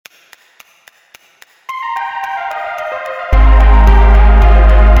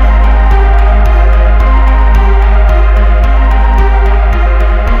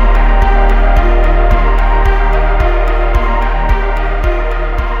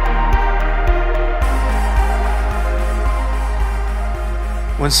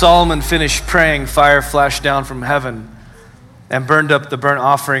When Solomon finished praying, fire flashed down from heaven and burned up the burnt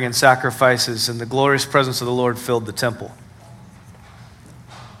offering and sacrifices, and the glorious presence of the Lord filled the temple.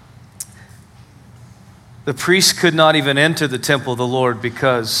 The priests could not even enter the temple of the Lord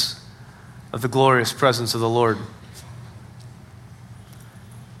because of the glorious presence of the Lord.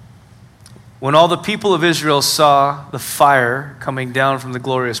 When all the people of Israel saw the fire coming down from the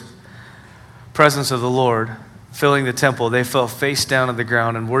glorious presence of the Lord filling the temple, they fell face down on the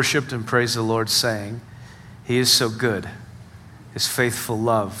ground and worshiped and praised the Lord, saying, He is so good. His faithful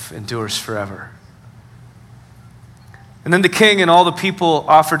love endures forever. And then the king and all the people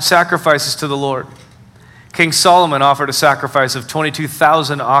offered sacrifices to the Lord. King Solomon offered a sacrifice of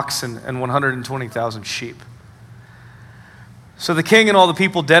 22,000 oxen and 120,000 sheep. So the king and all the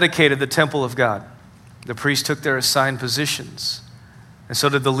people dedicated the temple of God. The priests took their assigned positions, and so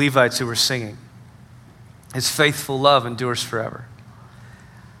did the Levites who were singing. His faithful love endures forever.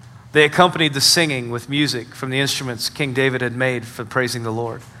 They accompanied the singing with music from the instruments King David had made for praising the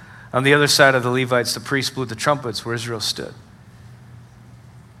Lord. On the other side of the Levites, the priests blew the trumpets where Israel stood.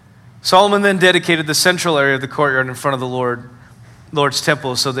 Solomon then dedicated the central area of the courtyard in front of the Lord's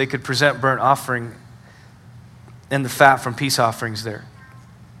temple so they could present burnt offering and the fat from peace offerings there.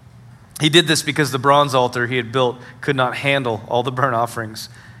 He did this because the bronze altar he had built could not handle all the burnt offerings,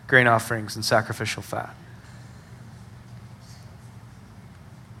 grain offerings, and sacrificial fat.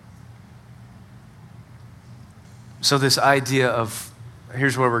 So this idea of,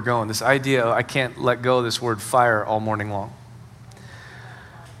 here's where we're going, this idea of I can't let go of this word fire all morning long.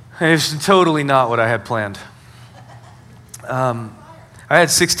 It's totally not what I had planned. I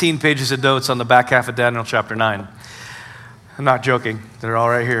had 16 pages of notes on the back half of Daniel chapter 9. I'm not joking. They're all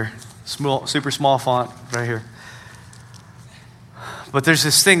right here. Small, super small font right here. But there's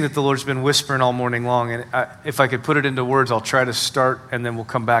this thing that the Lord's been whispering all morning long, and if I could put it into words, I'll try to start, and then we'll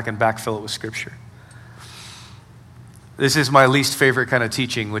come back and backfill it with Scripture. This is my least favorite kind of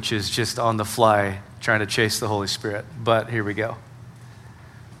teaching, which is just on the fly, trying to chase the Holy Spirit. But here we go.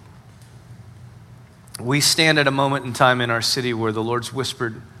 We stand at a moment in time in our city where the Lord's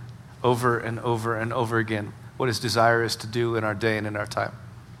whispered over and over and over again what His desire is to do in our day and in our time.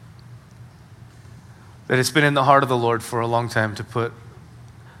 That it's been in the heart of the Lord for a long time to put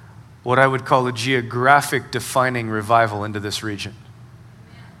what I would call a geographic defining revival into this region.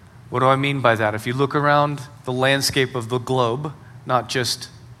 What do I mean by that? If you look around the landscape of the globe, not just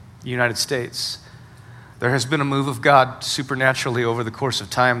the United States, there has been a move of God supernaturally over the course of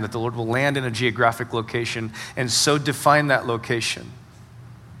time that the Lord will land in a geographic location and so define that location.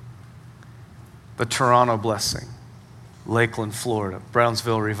 The Toronto blessing, Lakeland, Florida,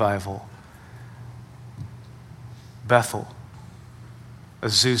 Brownsville revival, Bethel,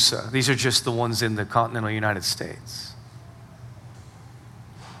 Azusa. These are just the ones in the continental United States.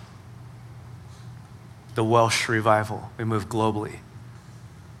 The Welsh revival, we moved globally.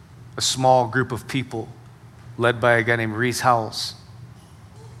 A small group of people led by a guy named Rees Howells.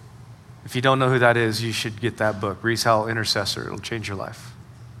 If you don't know who that is, you should get that book, Rees Howell, Intercessor. It'll change your life.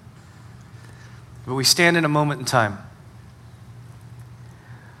 But we stand in a moment in time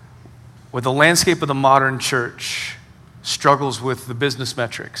where the landscape of the modern church struggles with the business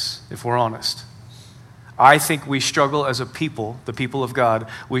metrics, if we're honest. I think we struggle as a people, the people of God,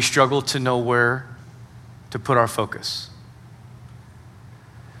 we struggle to know where to put our focus.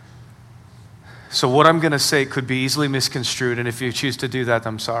 So what I'm going to say could be easily misconstrued, and if you choose to do that,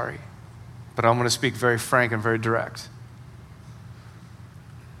 I'm sorry. But I'm going to speak very frank and very direct.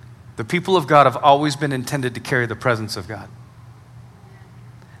 The people of God have always been intended to carry the presence of God.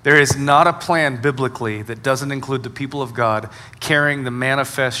 There is not a plan biblically that doesn't include the people of God carrying the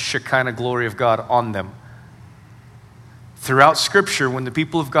manifest Shekinah glory of God on them. Throughout Scripture, when the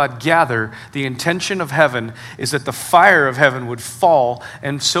people of God gather, the intention of heaven is that the fire of heaven would fall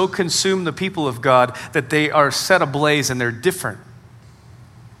and so consume the people of God that they are set ablaze and they're different.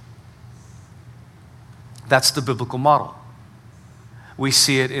 That's the biblical model. We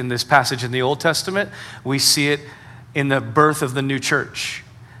see it in this passage in the Old Testament. We see it in the birth of the new church.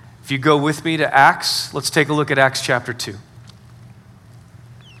 If you go with me to Acts, let's take a look at Acts chapter 2.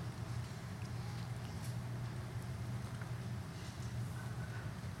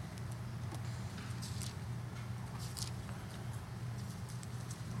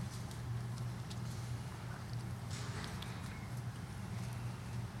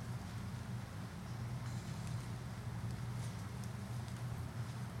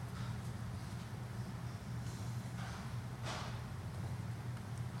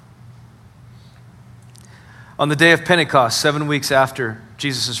 On the day of Pentecost, 7 weeks after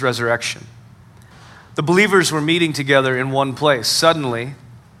Jesus' resurrection, the believers were meeting together in one place. Suddenly,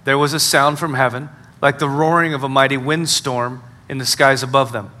 there was a sound from heaven, like the roaring of a mighty windstorm in the skies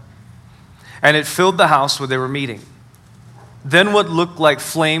above them. And it filled the house where they were meeting. Then what looked like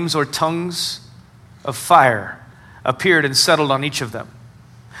flames or tongues of fire appeared and settled on each of them.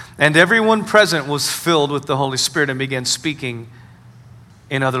 And everyone present was filled with the Holy Spirit and began speaking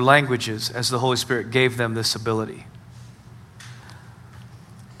in other languages as the Holy Spirit gave them this ability.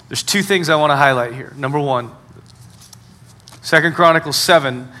 There's two things I want to highlight here. Number one, 2 Chronicles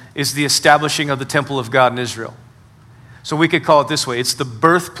 7 is the establishing of the temple of God in Israel. So we could call it this way. It's the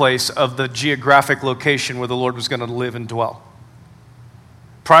birthplace of the geographic location where the Lord was going to live and dwell.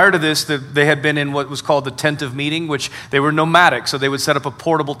 Prior to this, they had been in what was called the tent of meeting, which they were nomadic, so they would set up a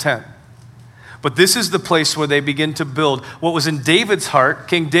portable tent. But this is the place where they begin to build. What was in David's heart,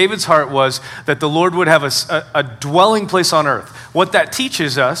 King David's heart, was that the Lord would have a dwelling place on earth. What that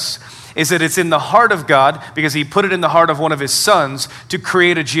teaches us is that it's in the heart of God, because he put it in the heart of one of his sons to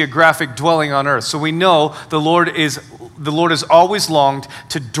create a geographic dwelling on earth. So we know the Lord has always longed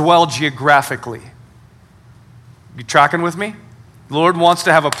to dwell geographically. You tracking with me? The Lord wants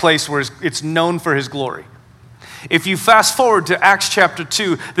to have a place where it's known for his glory. If you fast forward to Acts chapter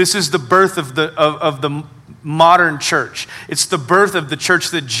 2, this is the birth of the modern church. It's the birth of the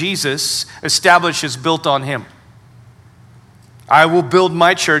church that Jesus establishes built on him. I will build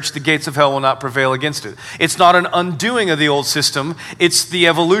my church, the gates of hell will not prevail against it. It's not an undoing of the old system, it's the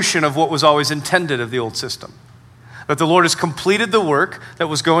evolution of what was always intended of the old system. That the Lord has completed the work that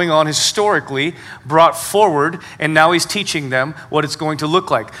was going on historically, brought forward, and now he's teaching them what it's going to look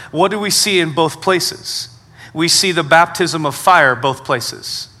like. What do we see in both places? We see the baptism of fire both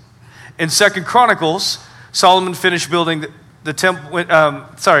places. In 2 Chronicles, Solomon finished building the temple.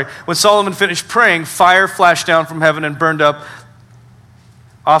 When Solomon finished praying, fire flashed down from heaven and burned up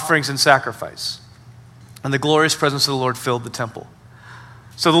offerings and sacrifice. And the glorious presence of the Lord filled the temple.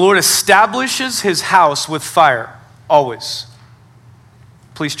 So the Lord establishes his house with fire, always.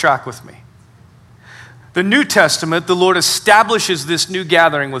 Please track with me. The New Testament, the Lord establishes this new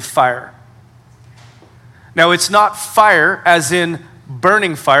gathering with fire. Now, it's not fire as in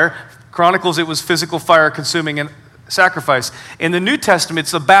burning fire. Chronicles, it was physical fire consuming and sacrifice. In the New Testament,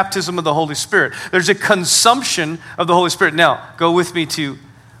 it's the baptism of the Holy Spirit. There's a consumption of the Holy Spirit. Now, go with me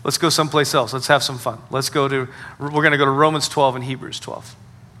let's go someplace else. Let's have some fun. We're going to go to Romans 12 and Hebrews 12.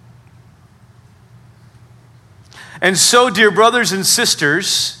 And so, dear brothers and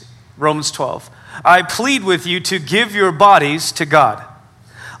sisters, Romans 12, I plead with you to give your bodies to God.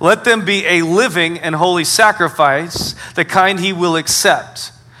 Let them be a living and holy sacrifice, the kind he will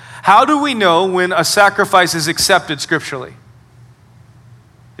accept. How do we know when a sacrifice is accepted scripturally?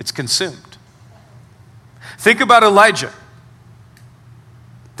 It's consumed. Think about Elijah.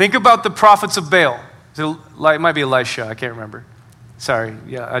 Think about the prophets of Baal. It might be Elisha, I can't remember. Sorry,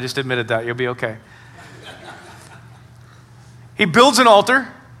 yeah, I just admitted that. You'll be okay. He builds an altar,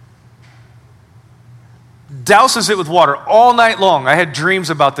 douses it with water all night long. I had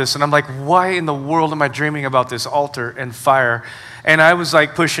dreams about this, and I'm like, why in the world am I dreaming about this altar and fire? And I was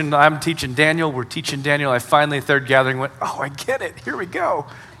like I'm teaching Daniel, we're teaching Daniel. I finally, third gathering, went, oh, I get it, here we go.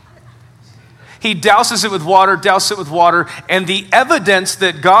 He douses it with water, and the evidence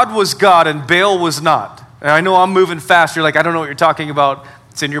that God was God and Baal was not. And I know I'm moving fast. You're like, I don't know what you're talking about.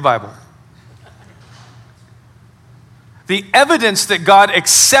 It's in your Bible. The evidence that God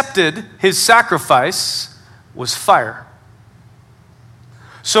accepted his sacrifice was fire.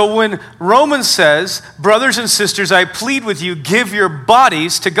 So when Romans says, brothers and sisters, I plead with you, give your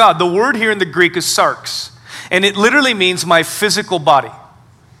bodies to God. The word here in the Greek is sarx, and it literally means my physical body.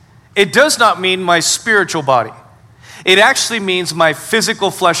 It does not mean my spiritual body. It actually means my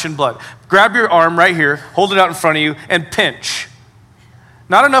physical flesh and blood. Grab your arm right here, hold it out in front of you, and pinch.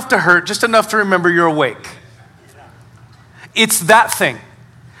 Not enough to hurt, just enough to remember you're awake. It's that thing.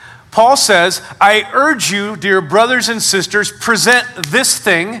 Paul says, I urge you, dear brothers and sisters, present this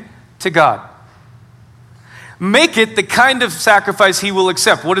thing to God. Make it the kind of sacrifice he will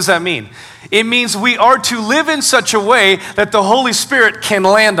accept. What does that mean? It means we are to live in such a way that the Holy Spirit can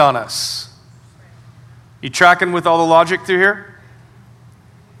land on us. You tracking with all the logic through here?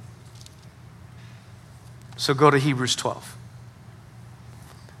 So go to Hebrews 12.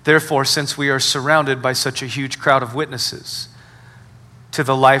 Therefore, since we are surrounded by such a huge crowd of witnesses to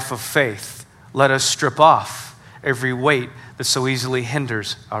the life of faith, let us strip off every weight that so easily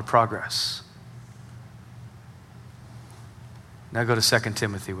hinders our progress. Now go to 2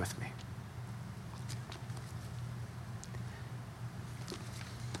 Timothy with me.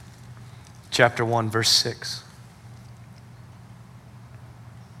 Chapter 1, verse 6.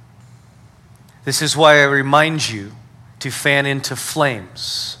 This is why I remind you, to fan into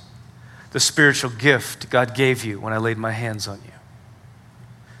flames the spiritual gift God gave you when I laid my hands on you.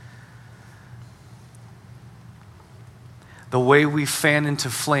 The way we fan into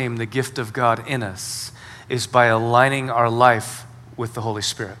flame the gift of God in us is by aligning our life with the Holy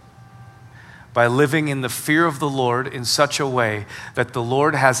Spirit, by living in the fear of the Lord in such a way that the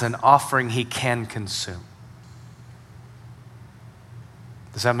Lord has an offering he can consume.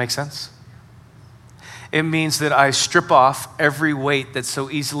 Does that make sense? It means that I strip off every weight that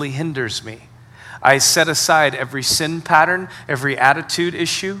so easily hinders me. I set aside every sin pattern, every attitude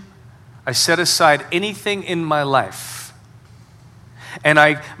issue. I set aside anything in my life. And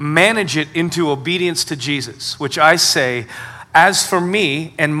I manage it into obedience to Jesus, which I say, as for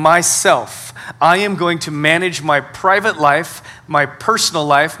me and myself, I am going to manage my private life, my personal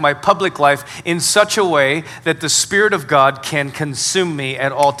life, my public life in such a way that the Spirit of God can consume me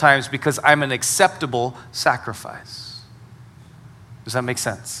at all times because I'm an acceptable sacrifice. Does that make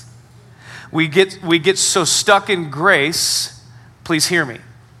sense? We get so stuck in grace, please hear me.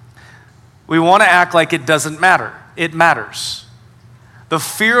 We want to act like it doesn't matter. It matters. The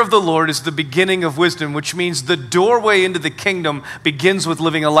fear of the Lord is the beginning of wisdom, which means the doorway into the kingdom begins with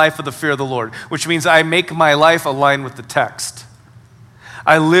living a life of the fear of the Lord, which means I make my life align with the text.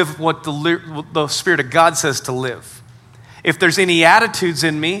 I live what the Spirit of God says to live. If there's any attitudes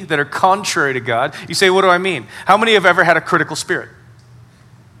in me that are contrary to God, you say, what do I mean? How many have ever had a critical spirit?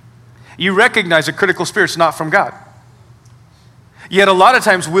 You recognize a critical spirit's not from God. Yet a lot of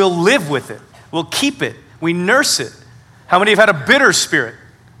times we'll live with it. We'll keep it. We nurse it. How many have had a bitter spirit?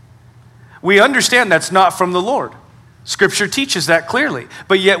 We understand that's not from the Lord. Scripture teaches that clearly.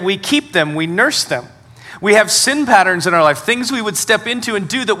 But yet we keep them, we nurse them. We have sin patterns in our life, things we would step into and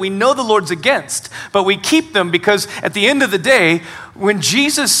do that we know the Lord's against. But we keep them because at the end of the day, when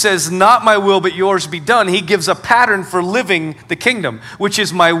Jesus says, not my will but yours be done, he gives a pattern for living the kingdom, which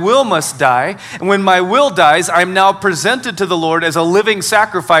is my will must die. And when my will dies, I'm now presented to the Lord as a living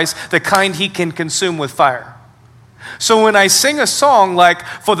sacrifice, the kind he can consume with fire. So when I sing a song like,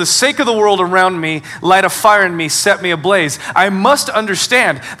 for the sake of the world around me, light a fire in me, set me ablaze, I must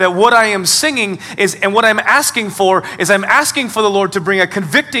understand that what I am singing is, and what I'm asking for is I'm asking for the Lord to bring a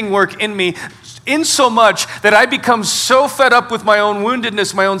convicting work in me in so much that I become so fed up with my own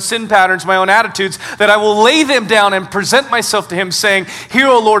woundedness, my own sin patterns, my own attitudes, that I will lay them down and present myself to him saying, here,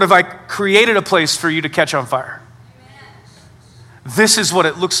 O Lord, have I created a place for you to catch on fire. Amen. This is what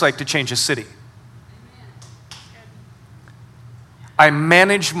it looks like to change a city. I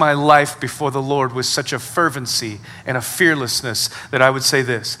manage my life before the Lord with such a fervency and a fearlessness that I would say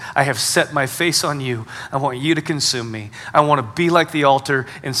this: I have set my face on you. I want you to consume me. I want to be like the altar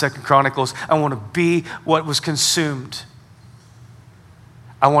in 2 Chronicles. I want to be what was consumed.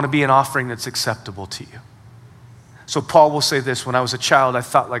 I want to be an offering that's acceptable to you. So Paul will say this: when I was a child, I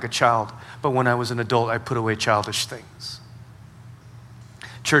thought like a child, but when I was an adult, I put away childish things.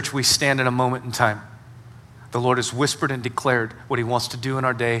 Church, we stand in a moment in time. The Lord has whispered and declared what he wants to do in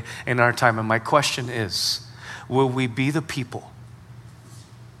our day and in our time. And my question is, will we be the people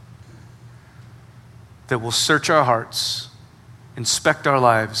that will search our hearts, inspect our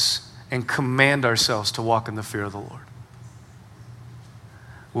lives, and command ourselves to walk in the fear of the Lord?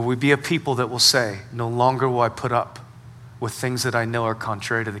 Will we be a people that will say, no longer will I put up with things that I know are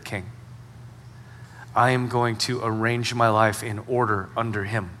contrary to the King. I am going to arrange my life in order under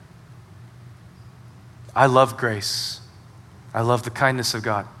him. I love grace. I love the kindness of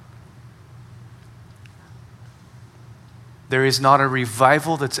God. There is not a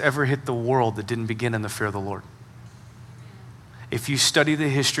revival that's ever hit the world that didn't begin in the fear of the Lord. If you study the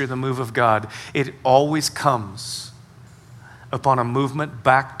history of the move of God, it always comes upon a movement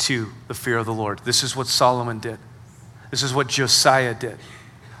back to the fear of the Lord. This is what Solomon did. This is what Josiah did.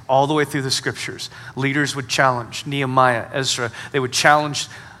 All the way through the scriptures, leaders would challenge Nehemiah, Ezra. They would challenge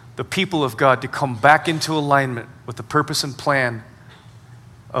the people of God to come back into alignment with the purpose and plan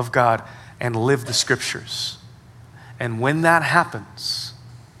of God and live the scriptures. And when that happens,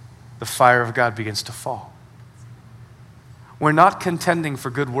 the fire of God begins to fall. We're not contending for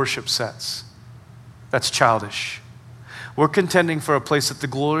good worship sets. That's childish. We're contending for a place that the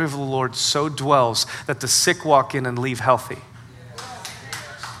glory of the Lord so dwells that the sick walk in and leave healthy.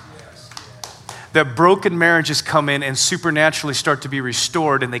 That broken marriages come in and supernaturally start to be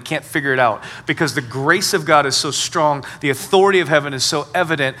restored and they can't figure it out because the grace of God is so strong, the authority of heaven is so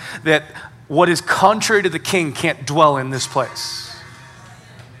evident that what is contrary to the King can't dwell in this place.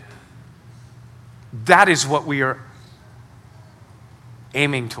 That is what we are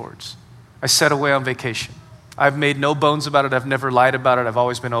aiming towards. I set away on vacation. I've made no bones about it. I've never lied about it. I've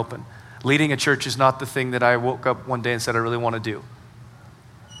always been open. Leading a church is not the thing that I woke up one day and said I really want to do.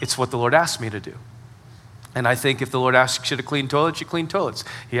 It's what the Lord asked me to do. And I think if the Lord asks you to clean toilets, you clean toilets.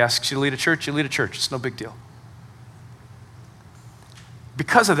 He asks you to lead a church, you lead a church. It's no big deal.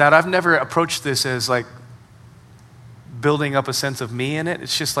 Because of that, I've never approached this as like building up a sense of me in it.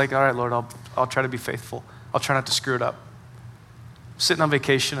 It's just like, all right, Lord, I'll try to be faithful. I'll try not to screw it up. I'm sitting on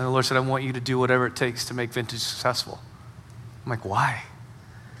vacation, and the Lord said, I want you to do whatever it takes to make Vintage successful. I'm like, why?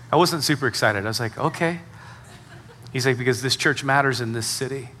 I wasn't super excited. I was like, okay. He's like, because this church matters in this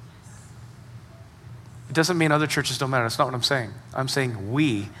city. It doesn't mean other churches don't matter. That's not what I'm saying. I'm saying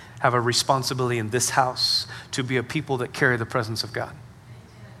we have a responsibility in this house to be a people that carry the presence of God.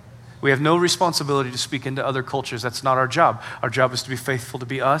 We have no responsibility to speak into other cultures. That's not our job. Our job is to be faithful, to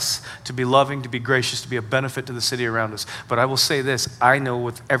be us, to be loving, to be gracious, to be a benefit to the city around us. But I will say this, I know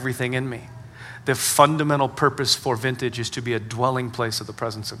with everything in me, the fundamental purpose for Vintage is to be a dwelling place of the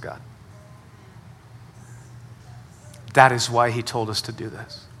presence of God. That is why he told us to do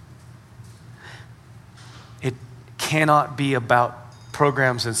this. It cannot be about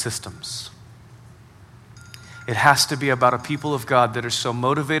programs and systems. It has to be about a people of God that are so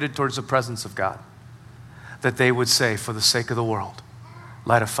motivated towards the presence of God that they would say, for the sake of the world,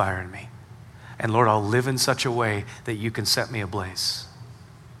 light a fire in me. And Lord, I'll live in such a way that you can set me ablaze.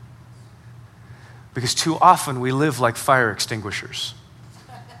 Because too often we live like fire extinguishers.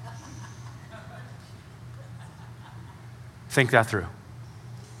 Think that through.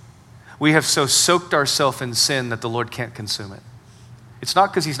 We have so soaked ourselves in sin that the Lord can't consume it. It's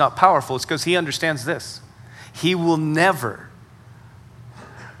not because he's not powerful, it's because he understands this. He will never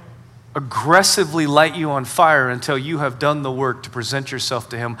aggressively light you on fire until you have done the work to present yourself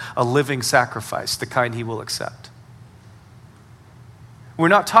to him a living sacrifice, the kind he will accept. We're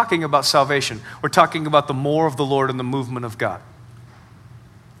not talking about salvation. We're talking about the more of the Lord and the movement of God.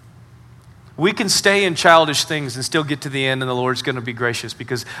 We can stay in childish things and still get to the end, and the Lord's going to be gracious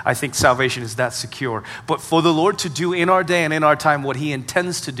because I think salvation is that secure. But for the Lord to do in our day and in our time what he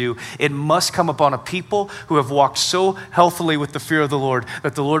intends to do, it must come upon a people who have walked so healthily with the fear of the Lord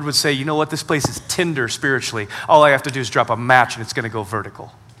that the Lord would say, you know what, this place is tinder spiritually. All I have to do is drop a match and it's going to go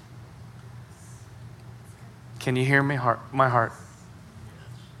vertical. Can you hear me? My heart.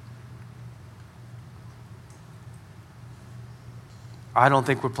 I don't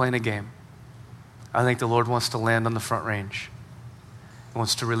think we're playing a game. I think the Lord wants to land on the Front Range. He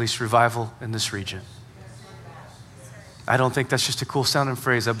wants to release revival in this region. I don't think that's just a cool sounding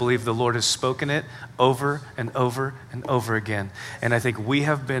phrase. I believe the Lord has spoken it over and over and over again. And I think we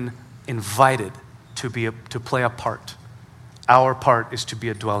have been invited to play a part. Our part is to be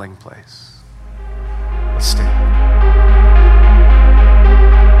a dwelling place. Let's stand.